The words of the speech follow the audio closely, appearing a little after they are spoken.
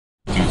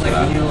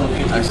that.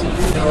 Excellent.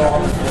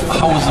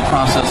 How was the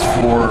process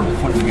for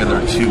putting together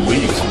 2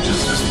 weeks, which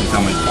has just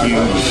become a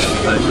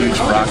huge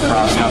rock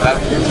process? You know,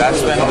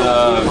 that's been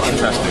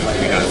interesting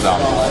because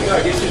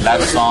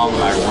that song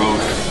I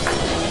wrote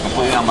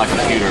completely on my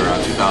computer in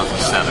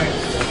 2007.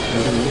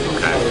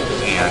 Okay,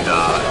 and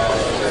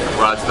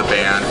brought it to the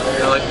band.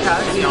 They're like, yeah,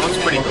 you know, it's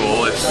pretty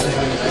cool.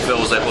 Phil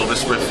was like, well,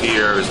 this riff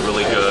here is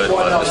really good,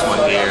 but this one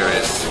here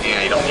is,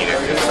 yeah, you don't need it.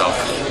 So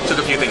took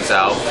a few things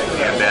out,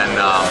 and then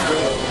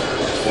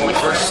when we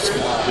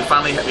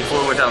finally, before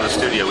we went down to the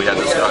studio, we had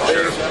the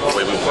structure the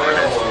way we wanted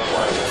it.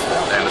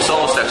 And the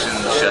solo section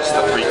is just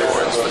the 3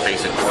 chords, the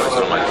basic chords.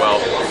 So I'm like,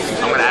 well,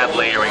 I'm going to add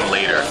layering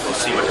later. We'll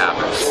see what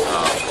happens.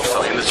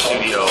 So in the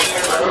studio,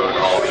 I wrote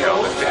all, you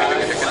know, the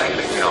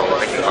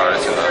picking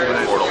parts and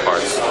the chordal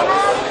parts.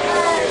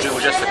 It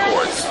was just the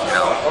chords, you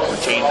know. We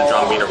changed the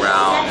drum beat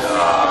around.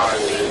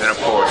 And of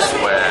course,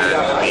 when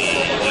the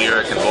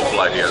lyric and vocal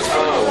ideas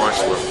for the chorus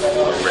were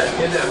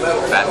written,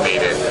 that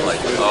made it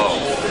like, oh,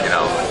 you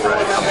know,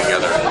 come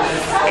together.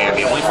 And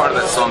the only part of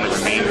that song that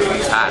remained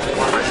intact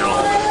from the original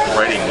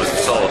writing was the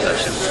solo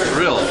section.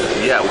 Really?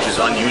 Yeah, which is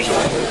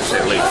unusual, to say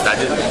the least. That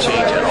didn't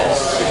change at all.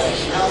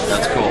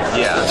 That's cool.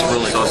 Yeah, that's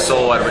really so. A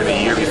solo I'd written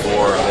a year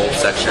before, a whole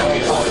section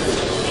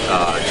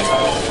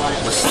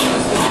was,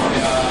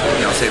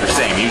 you know, say the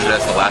same. Usually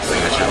that's the last thing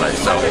that you write.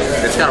 So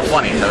it's kind of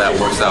funny how that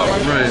works out.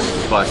 Right.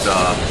 But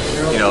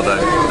you know, the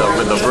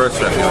verse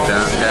riff, you know,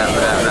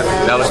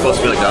 that was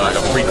supposed to be like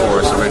a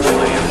pre-chorus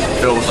originally, and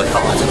Phil was like, oh,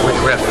 it's a great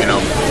riff, you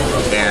know.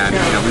 And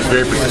you know, he was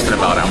very persistent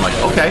about it. I'm like,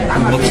 okay,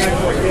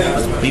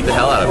 let's beat the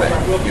hell out of it,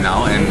 you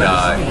know. And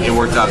it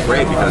worked out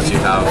great because you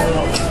have,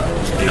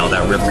 you know,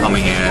 that riff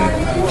coming in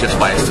just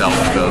by itself,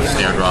 the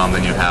snare drum,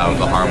 then you have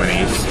the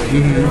harmonies,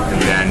 and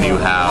then you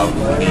have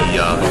the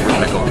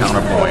rhythmical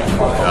counterpoint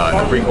in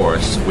the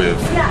pre-chorus with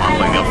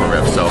playing the upper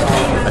riff. So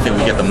I think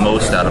we get the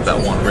most out of that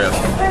one riff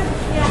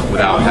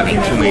without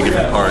having too many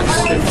different parts.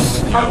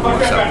 It's, you know, it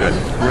works out good.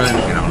 Right.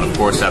 You know, and of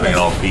course having it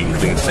all be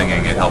clean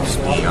singing, it helps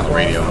being on the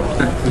radio.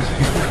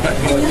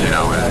 You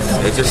know,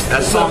 and it just,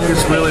 that song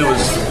just really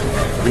was,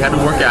 we had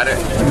to work at it,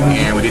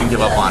 and we didn't give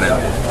up on it.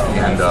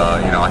 And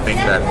you know, I think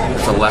that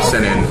it's a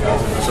lesson in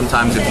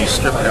sometimes if you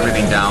strip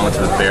everything down to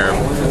the bare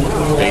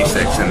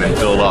basics and then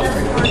build up,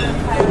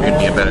 you're gonna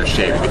be in better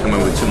shape. If you come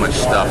in with too much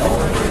stuff,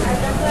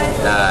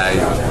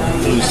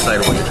 you lose sight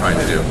of what you're trying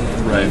to do.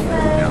 Right.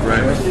 Yeah.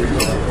 Right.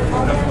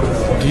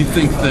 Do you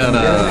think that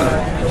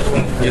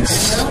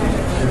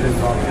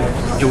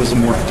it was a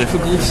more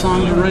difficult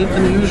song to write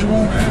than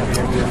usual?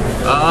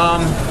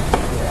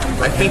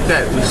 I think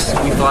that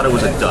we thought it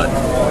was a dud.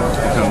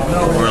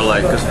 We were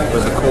like,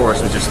 because the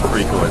chorus was just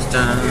 3 chords.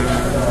 Dun,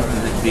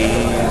 B,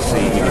 C,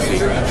 B,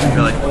 C.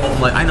 You're like, I'm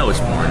like, I know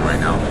it's boring right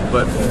now,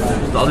 but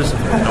I'll just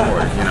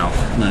ignore it, you know.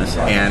 Nice.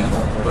 And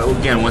but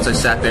again, once I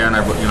sat there and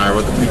I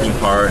wrote the picking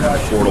part and the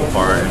chordal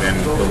part, and then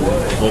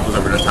the vocals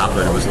over the top of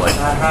it, it was like,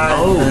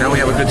 oh, now we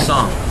have a good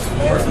song.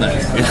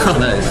 Nice. You know?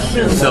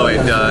 Nice. So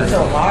it,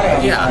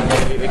 yeah,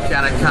 it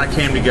kind of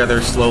came together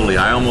slowly.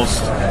 I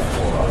almost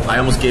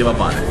gave up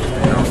on it.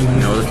 You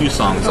know, there's a few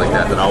songs like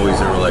that always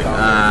are like,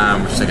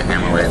 we're sick of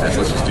hammering away at this.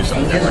 Let's just do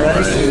something different.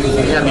 But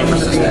you gotta be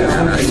persistent,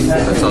 and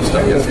that's how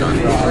stuff gets done.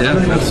 Yeah,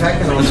 that's a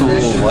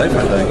whole life,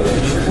 I think.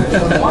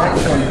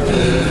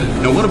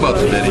 Now, what about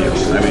the video?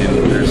 I mean,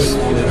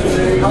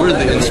 where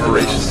did the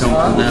inspiration come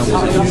from? That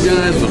was it you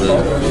guys, or the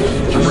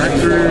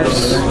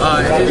directors?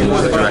 It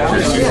was the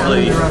directors.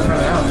 Usually,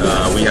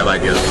 we have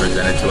ideas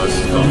presented to us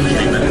about the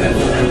treatment,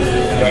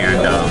 and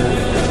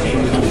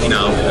you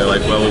know, they're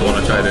like, well, we want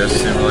to try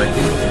this, and we're like,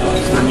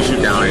 you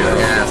shoot down, and you're like,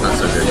 yeah, it's not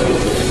so good.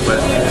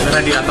 But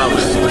that idea I thought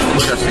was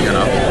interesting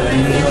enough.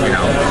 You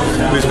know,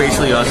 it was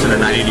basically us in a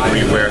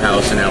 90-degree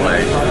warehouse in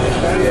LA,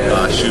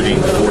 shooting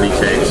 40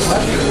 takes,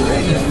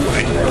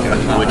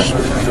 which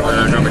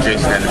drummer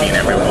Jason had to be in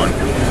every one.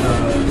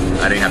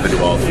 I didn't have to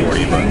do all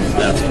 40, but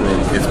that's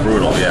brutal. It's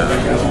brutal, yeah.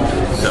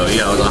 So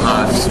yeah, it was a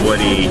hot,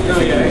 sweaty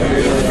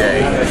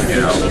day, you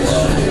know.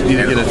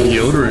 You need to get a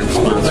deodorant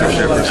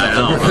sponsorship or something. I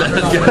know.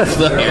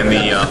 And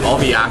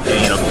all the acting,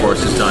 of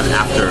course, is done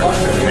after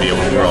the video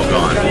when we're all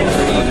gone.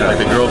 Like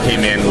the girl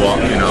came in while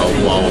we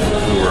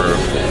were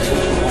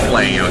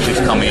playing, you know,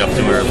 she's coming up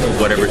to her,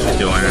 whatever she's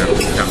doing, and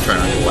I'm trying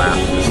to laugh.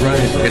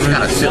 Right. It's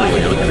kind of silly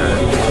when you're looking at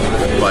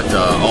it. But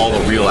all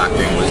the real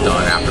acting was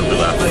done after we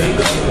left.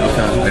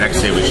 Okay. The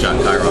next day we shot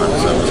Chiron,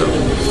 so it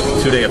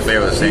was a 2-day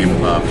affair with the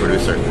same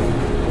producer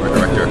or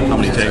director. How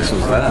many takes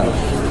was that?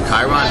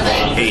 Chiron,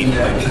 8.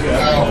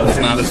 It's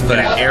not as bad.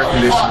 In an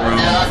air-conditioned room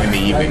in the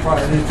evening.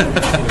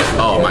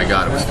 Oh my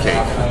God, it was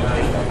cake.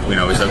 You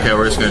know, we said, okay,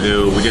 we're just gonna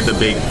do. We did the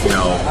big, you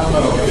know,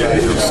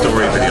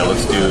 story video.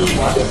 Let's do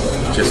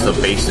just the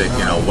basic,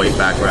 you know, white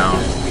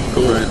background.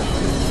 Cool.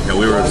 You know,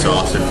 we were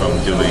exhausted from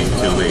doing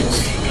 2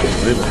 leads.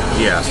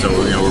 Yeah, so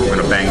you know, we're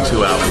gonna bang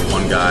 2 out with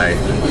one guy,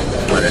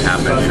 let it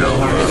happen. You know,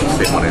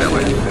 save money that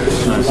way.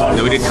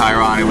 Then we did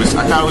Chiron.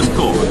 I thought it was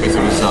cool because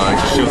it was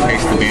just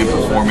showcased the band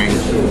performing.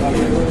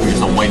 It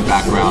was a white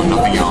background,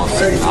 nothing else.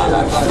 I thought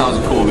that was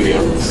a cool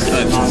video.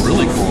 It's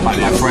really cool. My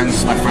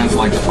friends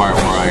like the part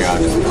where I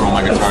just throw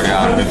my guitar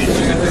down and do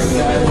the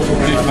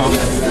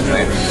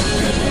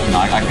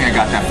I think I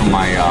got that from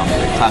my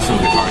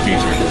classical guitar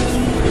teacher.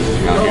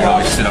 You know, you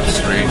always sit up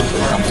straight,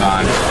 comes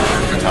on,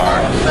 guitar.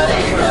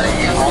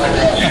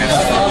 And,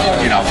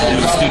 you know, he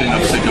was a student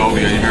of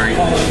Segovia, very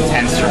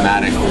intense,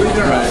 dramatic.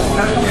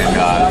 And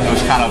it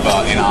was kind of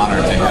an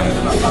honor to him.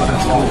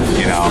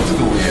 You know,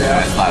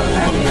 it's not a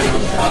little bit.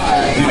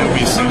 Do you know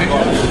if he's seen it?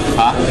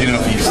 Huh? Do you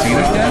know if he's seen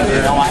it?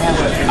 No, I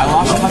haven't. I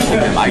lost touch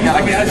with him. I got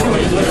he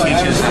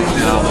teaches at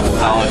the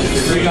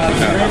colleges.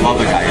 I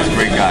love the guy. He's a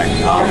great guy.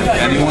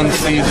 Anyone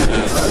sees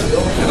this,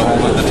 get a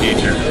hold of the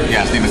teacher.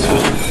 Yeah, his name is Phil.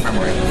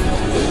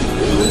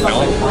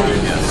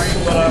 Yes.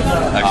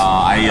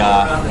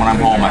 When I'm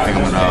home, I think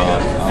I'm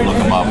gonna look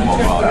him up or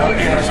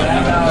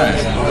something.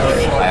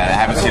 I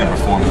haven't seen him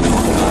perform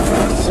before.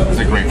 It's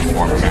a great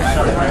performance.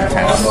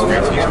 Intense,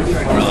 great teacher.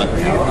 Really?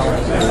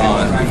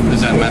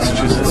 Is that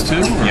Massachusetts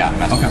too? Yeah,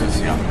 Massachusetts.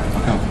 Okay.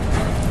 Yeah. Okay.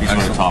 He's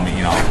really taught me,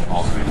 you know,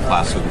 all the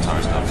classical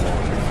guitar stuff.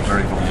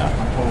 Very cool. Yeah.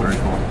 Very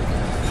cool.